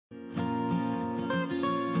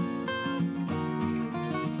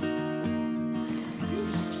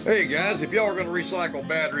Hey guys, if y'all are going to recycle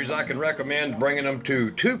batteries, I can recommend bringing them to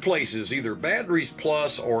two places, either Batteries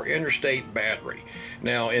Plus or Interstate Battery.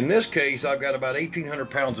 Now in this case, I've got about 1,800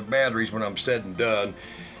 pounds of batteries when I'm said and done.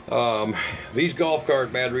 These golf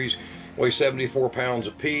cart batteries weigh 74 pounds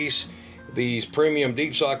a piece. These premium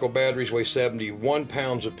deep cycle batteries weigh 71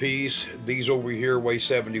 pounds a piece. These over here weigh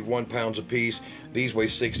 71 pounds a piece. These weigh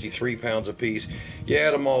 63 pounds a piece. You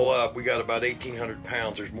add them all up, we got about 1,800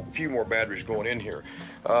 pounds. There's a few more batteries going in here.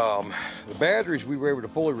 The batteries we were able to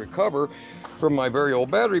fully recover from my very old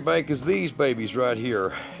battery bank is these babies right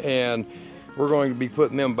here. And we're going to be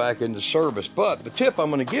putting them back into service. But the tip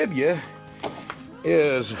I'm going to give you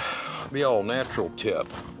is the all natural tip.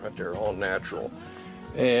 Right there, all natural.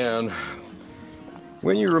 And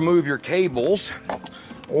when you remove your cables,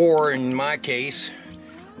 or in my case,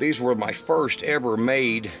 these were my first ever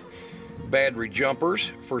made battery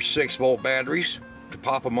jumpers for 6-volt batteries. To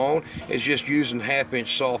pop them on, it's just using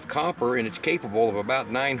 1/2-inch soft copper, and it's capable of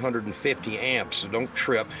about 950 amps, so don't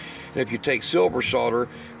trip. And if you take silver solder,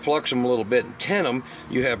 flux them a little bit and tin them,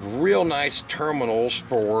 you have real nice terminals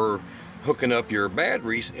for hooking up your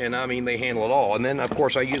batteries, and I mean, they handle it all. And then of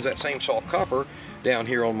course I use that same soft copper down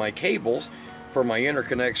here on my cables for my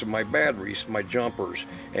interconnects of my batteries, my jumpers.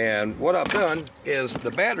 And what I've done is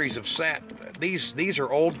the batteries have sat, these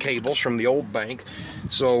are old cables from the old bank,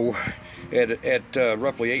 so at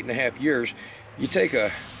roughly 8.5 years, you take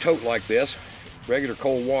a tote like this, regular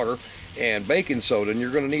cold water and baking soda, and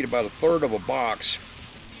you're going to need about 1/3 of a box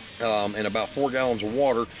and about 4 gallons of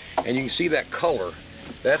water, and you can see that color.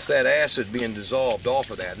 That's that acid being dissolved off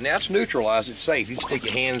of that, and that's neutralized. It's safe. You can stick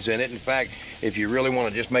your hands in it. In fact, if you really want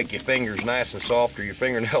to just make your fingers nice and soft, or your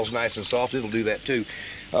fingernails nice and soft, it'll do that too.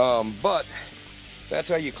 But that's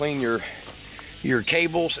how you clean your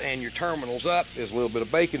cables and your terminals up, is a little bit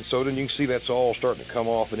of baking soda, and you can see that's all starting to come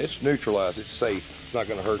off, and it's neutralized. It's safe. It's not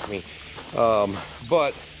going to hurt me.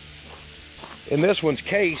 But in this one's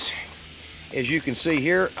case, as you can see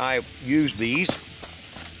here, I use these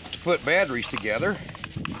to put batteries together,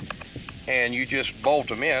 and you just bolt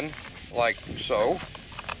them in like so,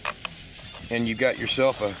 and you got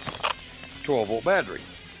yourself a 12-volt battery.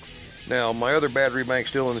 Now my other battery bank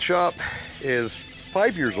still in the shop is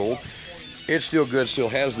 5 years old. It's still good, still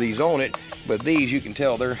has these on it, but these, you can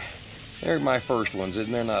tell they're my first ones,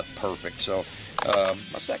 and they're not perfect. So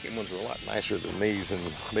my second ones were a lot nicer than these, and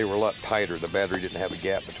they were a lot tighter. The battery didn't have a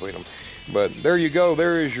gap between them. But there you go.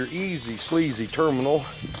 There is your easy sleazy terminal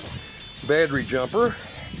battery jumper.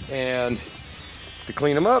 And to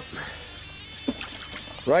clean them up,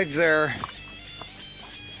 right there,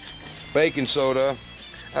 baking soda.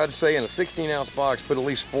 I'd say in a 16-ounce box, put at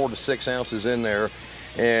least 4 to 6 ounces in there.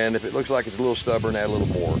 And if it looks like it's a little stubborn, add a little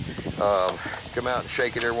more. Come out and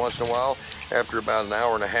shake it every once in a while. After about an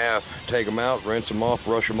hour and a half, take them out, rinse them off,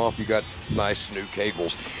 brush them off. You got nice new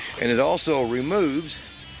cables. And it also removes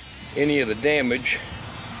any of the damage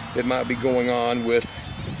that might be going on with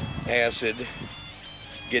acid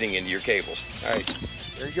getting into your cables. All right,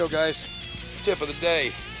 there you go, guys. Tip of the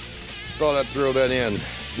day. Thought I'd throw that in.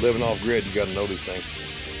 Living off grid, you got to know these things.